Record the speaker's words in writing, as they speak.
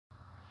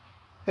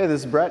Hey,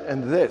 this is Brett,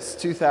 and this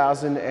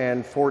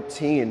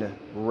 2014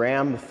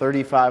 Ram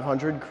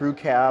 3500 Crew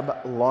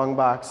Cab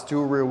Longbox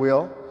dual rear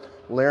wheel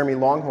Laramie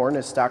Longhorn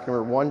is stock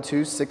number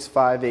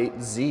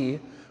 12658Z.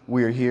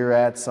 We're here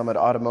at Summit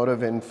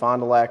Automotive in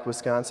Fond du Lac,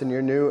 Wisconsin,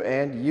 your new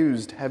and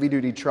used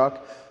heavy-duty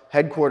truck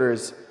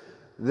headquarters.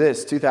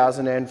 This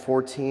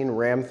 2014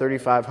 Ram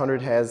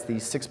 3500 has the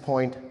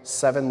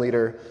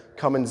 6.7-liter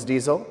Cummins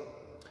diesel.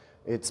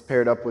 It's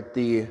paired up with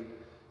the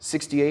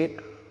 68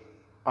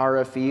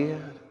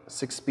 RFE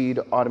 6-speed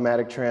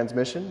automatic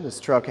transmission. This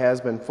truck has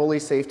been fully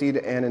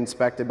safetied and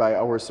inspected by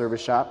our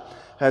service shop.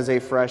 Has a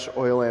fresh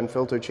oil and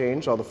filter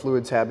change. All the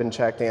fluids have been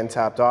checked and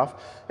topped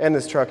off, and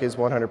this truck is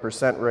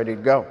 100% ready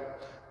to go.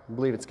 I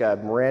believe it's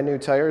got brand new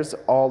tires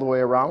all the way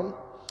around.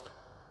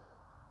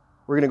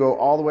 We're going to go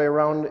all the way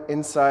around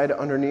inside,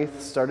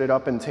 underneath, start it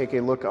up and take a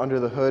look under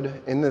the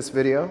hood in this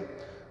video.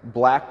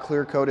 Black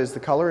clear coat is the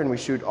color, and we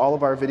shoot all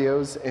of our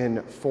videos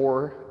in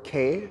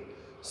 4K.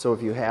 So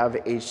if you have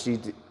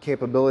HD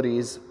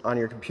capabilities on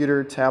your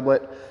computer,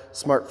 tablet,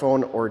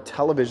 smartphone, or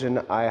television,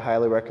 I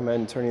highly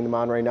recommend turning them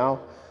on right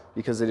now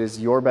because it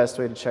is your best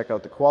way to check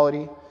out the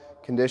quality,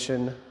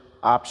 condition,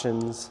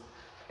 options,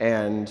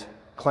 and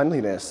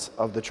cleanliness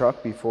of the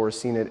truck before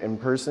seeing it in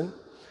person.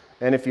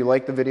 And if you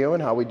like the video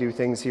and how we do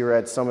things here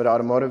at Summit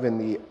Automotive, in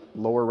the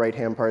lower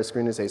right-hand part of the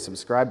screen is a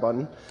subscribe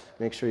button.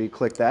 Make sure you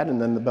click that,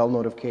 and then the bell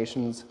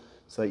notifications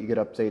so that you get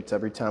updates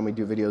every time we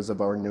do videos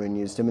of our new and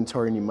used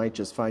inventory, and you might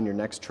just find your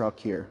next truck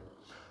here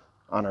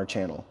on our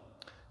channel.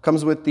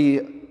 Comes with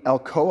the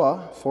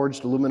Alcoa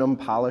forged aluminum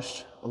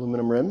polished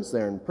aluminum rims.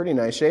 They're in pretty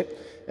nice shape,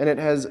 and it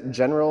has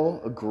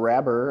General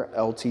Grabber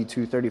LT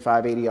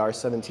 235/80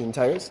 R17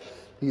 tires.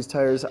 These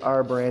tires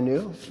are brand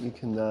new. You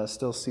can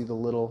still see the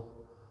little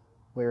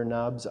wear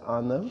knobs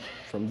on them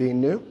from being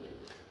new.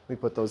 We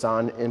put those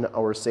on in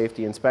our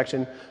safety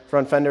inspection.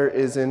 Front fender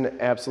is in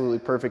absolutely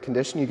perfect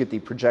condition. You get the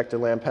projector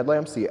lamp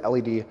headlamps, the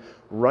LED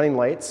running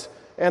lights,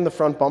 and the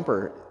front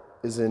bumper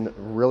is in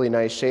really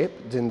nice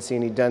shape. Didn't see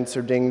any dents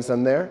or dings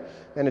on there,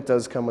 and it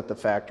does come with the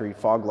factory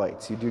fog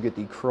lights. You do get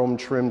the chrome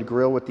trimmed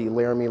grille with the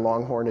Laramie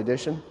Longhorn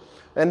edition,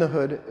 and the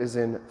hood is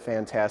in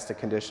fantastic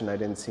condition. I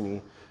didn't see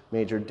any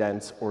major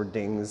dents or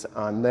dings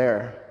on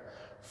there.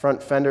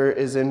 Front fender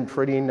is in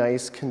pretty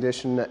nice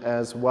condition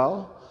as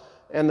well.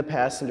 And the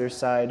passenger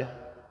side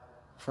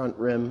front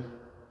rim,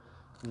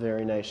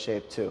 very nice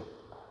shape too.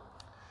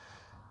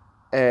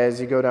 As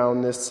you go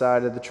down this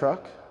side of the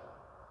truck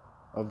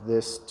of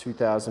this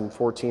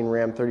 2014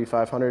 Ram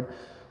 3500,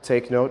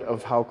 take note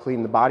of how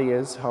clean the body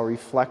is, how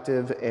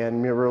reflective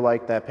and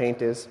mirror-like that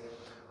paint is.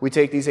 We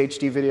take these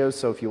HD videos,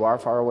 so if you are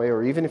far away,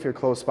 or even if you're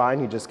close by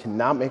and you just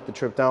cannot make the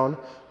trip down,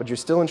 but you're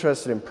still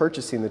interested in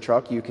purchasing the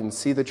truck, you can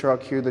see the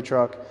truck, hear the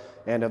truck,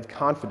 and have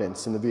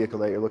confidence in the vehicle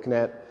that you're looking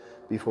at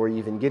before you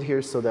even get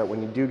here, so that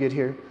when you do get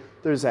here,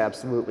 there's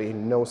absolutely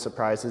no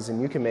surprises,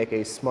 and you can make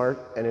a smart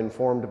and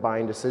informed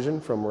buying decision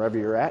from wherever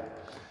you're at.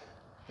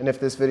 And if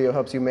this video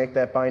helps you make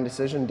that buying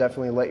decision,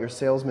 definitely let your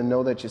salesman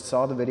know that you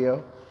saw the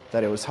video,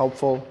 that it was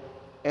helpful,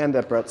 and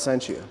that Brett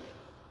sent you.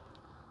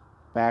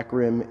 Back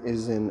rim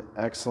is in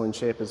excellent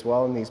shape as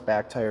well, and these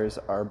back tires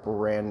are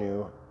brand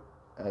new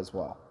as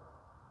well.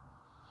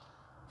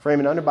 Frame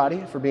and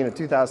underbody for being a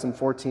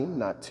 2014,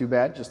 not too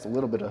bad, just a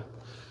little bit of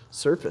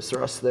surface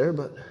rust there,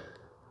 but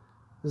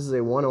this is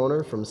a one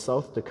owner from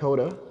South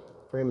Dakota.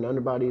 Frame and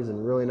underbody is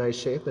in really nice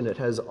shape, and it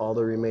has all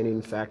the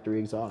remaining factory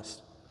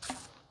exhaust.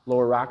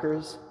 Lower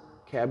rockers,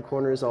 cab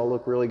corners all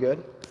look really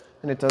good,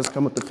 and it does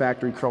come with the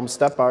factory chrome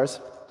step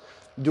bars.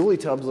 Dually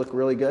tubs look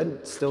really good.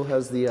 It still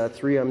has the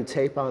 3M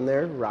tape on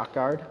there, rock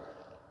guard,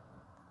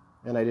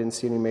 and I didn't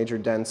see any major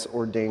dents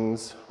or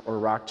dings or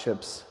rock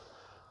chips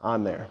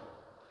on there.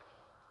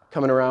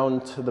 Coming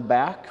around to the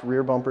back,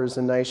 rear bumper is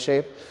in nice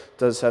shape.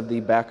 Does have the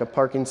backup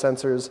parking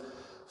sensors.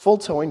 Full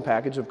towing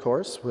package, of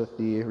course, with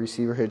the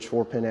receiver hitch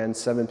 4-pin and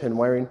 7-pin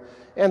wiring,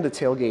 and the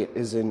tailgate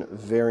is in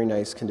very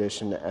nice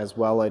condition as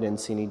well. I didn't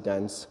see any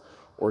dents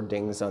or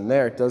dings on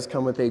there. It does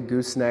come with a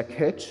gooseneck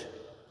hitch,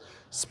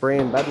 spray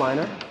and bed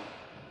liner,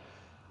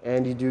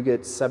 and you do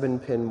get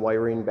 7-pin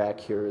wiring back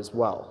here as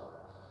well.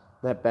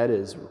 That bed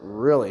is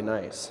really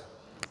nice.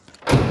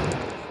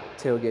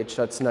 Tailgate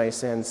shuts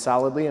nice and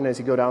solidly, and as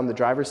you go down the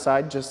driver's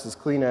side, just as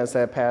clean as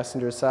that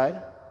passenger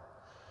side.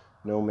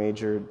 No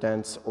major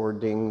dents or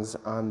dings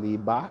on the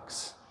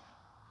box.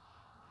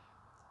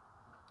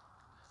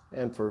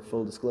 And for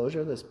full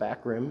disclosure, this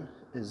back rim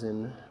is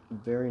in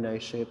very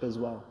nice shape as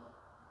well.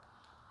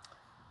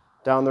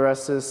 Down the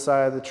rest of this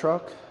side of the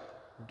truck,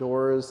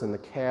 doors and the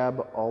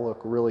cab all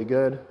look really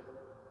good.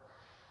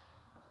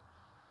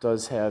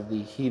 Does have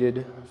the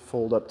heated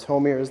fold-up tow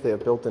mirrors. They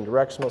have built-in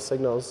directional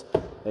signals.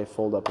 They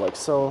fold up like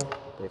so.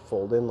 They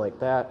fold in like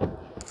that.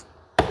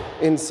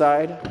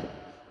 Inside,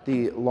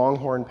 the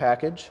Longhorn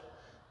package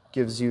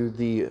gives you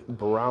the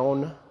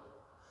brown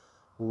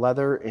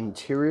leather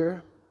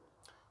interior.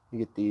 You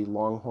get the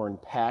Longhorn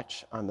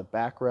patch on the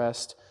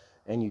backrest,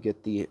 and you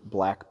get the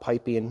black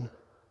piping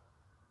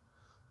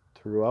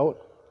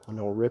throughout.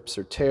 No rips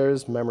or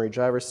tears. Memory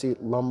driver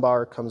seat.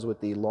 Lumbar comes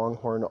with the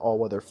Longhorn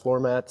all-weather floor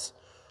mats,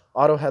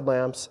 auto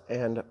headlamps,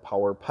 and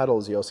power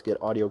pedals. You also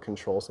get audio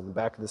controls on the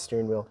back of the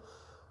steering wheel,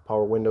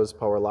 power windows,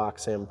 power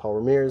locks, and power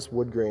mirrors,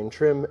 wood grain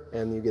trim,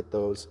 and you get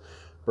those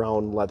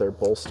brown leather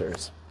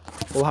bolsters.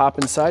 We'll hop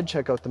inside,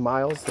 check out the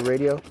miles, the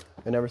radio,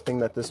 and everything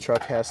that this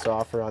truck has to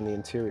offer on the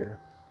interior.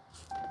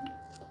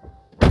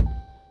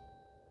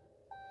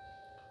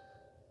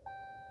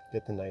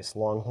 Get the nice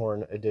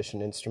Longhorn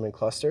Edition instrument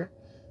cluster,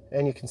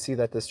 and you can see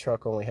that this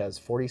truck only has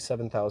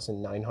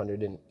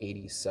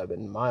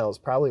 47,987 miles,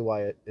 probably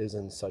why it is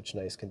in such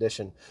nice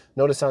condition.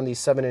 Notice on the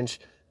 7-inch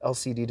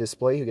LCD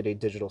display, you get a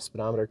digital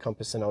speedometer,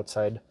 compass, and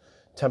outside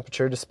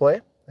temperature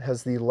display. It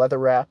has the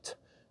leather-wrapped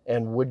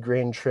and wood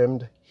grain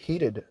trimmed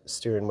heated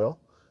steering wheel,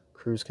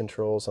 cruise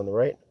controls on the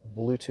right,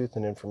 Bluetooth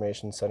and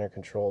information center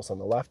controls on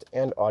the left,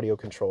 and audio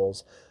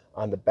controls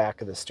on the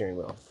back of the steering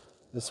wheel.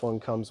 This one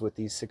comes with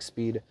the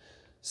 6-speed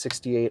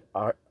 68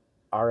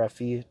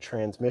 RFE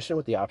transmission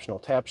with the optional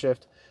tap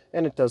shift,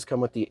 and it does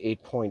come with the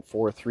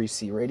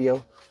 8.43C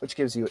radio, which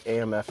gives you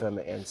AM,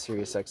 FM, and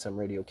Sirius XM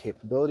radio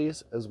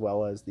capabilities, as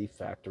well as the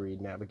factory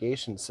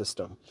navigation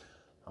system.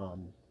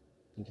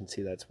 You can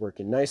see that's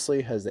working nicely.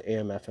 It has the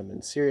AM, FM,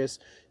 and Sirius.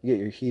 You get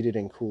your heated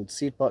and cooled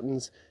seat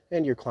buttons,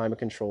 and your climate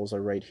controls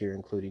are right here,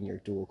 including your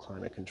dual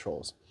climate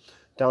controls.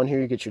 Down here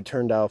you get your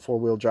turn dial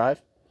 4-wheel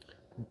drive,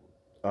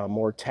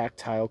 more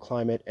tactile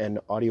climate and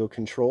audio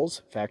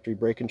controls, factory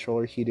brake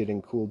controller, heated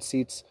and cooled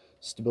seats,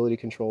 stability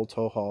control,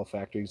 tow haul,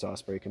 factory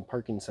exhaust brake, and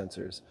parking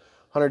sensors.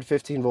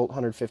 115 volt,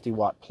 150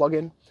 watt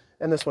plug-in,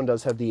 and this one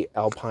does have the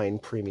Alpine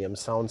premium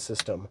sound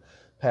system.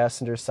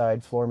 Passenger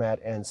side floor mat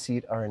and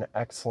seat are in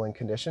excellent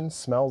condition.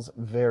 Smells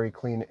very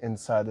clean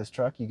inside this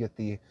truck. You get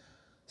the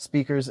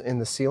speakers in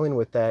the ceiling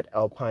with that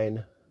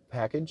Alpine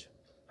package.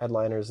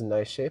 Headliner is in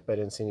nice shape. I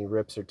didn't see any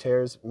rips or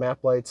tears.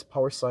 Map lights,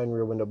 power sign,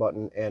 rear window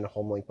button, and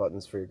Homelink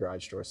buttons for your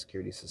garage door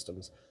security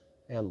systems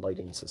and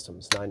lighting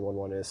systems.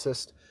 911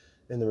 assist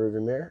in the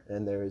rearview mirror,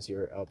 and there is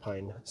your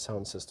Alpine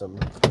sound system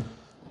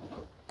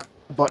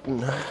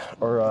button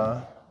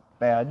or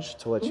badge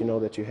to let you know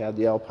that you have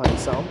the Alpine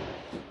sound.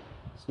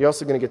 You're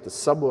also going to get the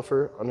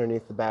subwoofer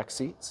underneath the back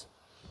seats.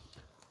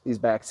 These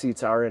back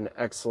seats are in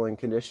excellent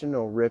condition,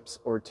 no rips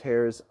or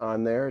tears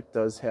on there. It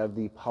does have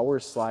the power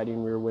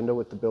sliding rear window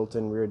with the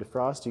built-in rear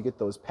defrost. You get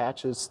those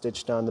patches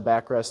stitched on the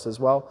backrest as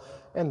well,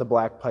 and the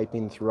black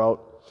piping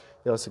throughout.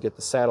 You also get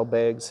the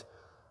saddlebags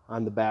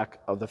on the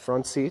back of the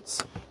front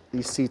seats.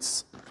 These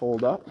seats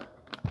fold up,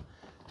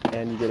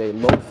 and you get a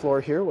load floor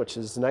here, which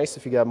is nice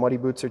if you got muddy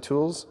boots or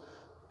tools.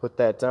 Put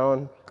that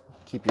down,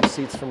 keep your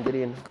seats from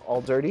getting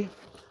all dirty.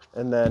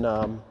 And then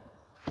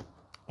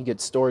you get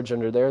storage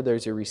under there.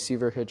 There's your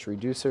receiver hitch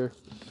reducer.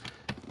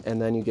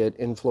 And then you get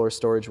in-floor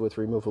storage with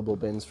removable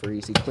bins for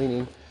easy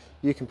cleaning.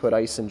 You can put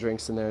ice and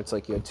drinks in there. It's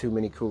like you have 2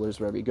 mini coolers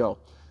wherever you go.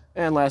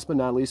 And last but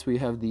not least, we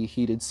have the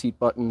heated seat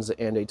buttons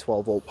and a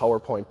 12-volt power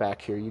point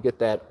back here. You get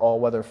that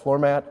all-weather floor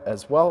mat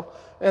as well.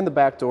 And the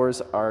back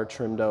doors are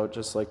trimmed out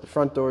just like the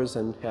front doors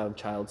and have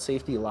child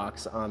safety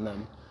locks on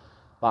them.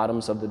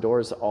 Bottoms of the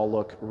doors all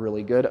look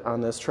really good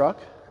on this truck.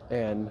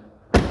 And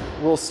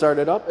we'll start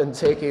it up and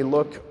take a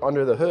look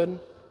under the hood.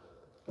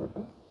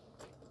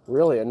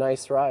 Really a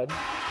nice ride.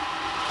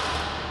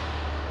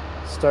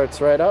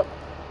 Starts right up.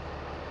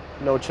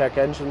 No check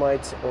engine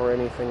lights or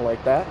anything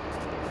like that.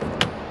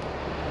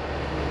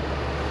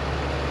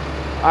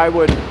 I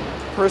would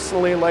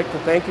personally like to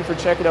thank you for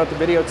checking out the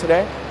video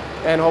today,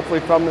 and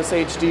hopefully from this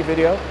HD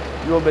video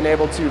you will have been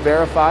able to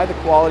verify the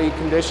quality,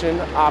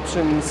 condition,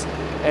 options,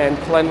 and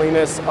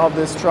cleanliness of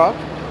this truck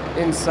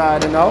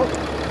inside and out.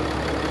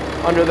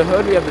 Under the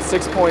hood we have the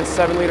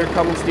 6.7 liter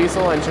Cummins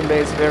diesel. Engine bay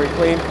is very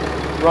clean,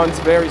 runs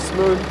very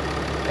smooth,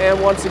 and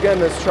once again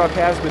this truck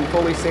has been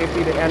fully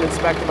safetied and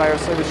inspected by our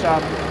service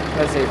shop.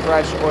 Has a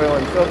fresh oil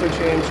and filter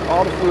change.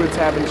 All the fluids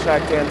have been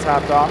checked and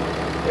topped off.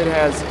 It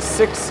has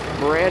 6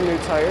 brand new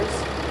tires.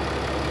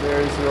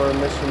 There's your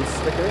emissions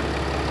sticker.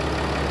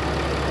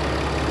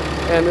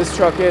 And this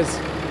truck is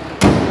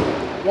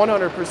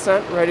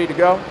 100% ready to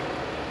go.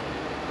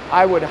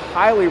 I would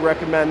highly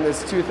recommend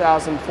this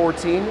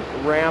 2014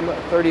 Ram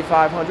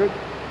 3500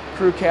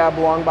 Crew Cab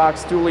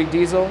Longbox Dually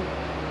Diesel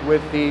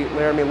with the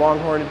Laramie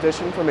Longhorn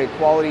Edition from a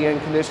quality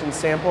and condition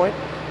standpoint.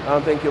 I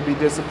don't think you'll be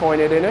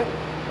disappointed in it.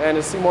 And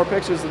to see more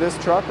pictures of this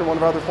truck or one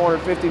of our other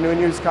 450 new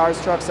and used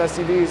cars, trucks,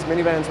 SUVs,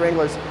 minivans,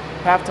 Wranglers,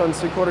 half tons,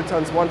 3/4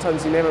 tons, 1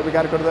 tons, you name it, we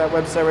got to go to that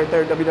website right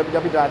there,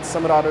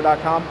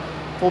 www.summitauto.com.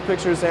 Full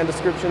pictures and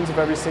descriptions of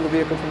every single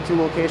vehicle from 2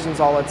 locations,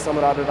 all at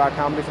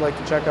summitauto.com. And if you'd like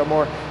to check out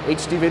more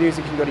HD videos,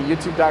 you can go to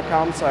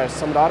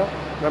youtube.com/summitauto.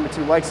 Remember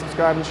to like,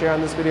 subscribe, and share on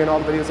this video and all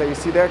the videos that you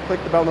see there.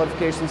 Click the bell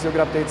notifications, you'll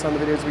get updates on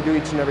the videos we do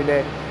each and every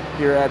day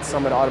here at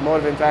Summit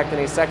Automotive. In fact, in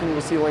a second, you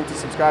will see a link to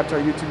subscribe to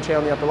our YouTube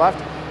channel in the upper left.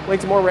 Link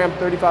to more Ram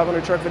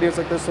 3500 truck videos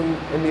like this one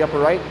in the upper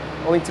right.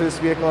 A link to this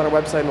vehicle on our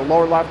website in the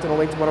lower left, and a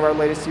link to one of our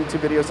latest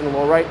YouTube videos in the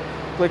lower right.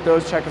 Click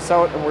those, check us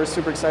out, and we're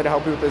super excited to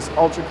help you with this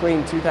ultra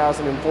clean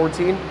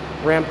 2014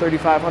 Ram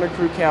 3500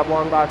 Crew Cab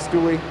Longbox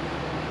Dually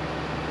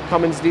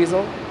Cummins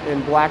diesel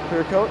in black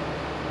clear coat.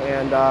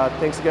 And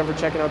thanks again for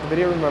checking out the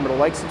video. Remember to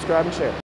like, subscribe, and share.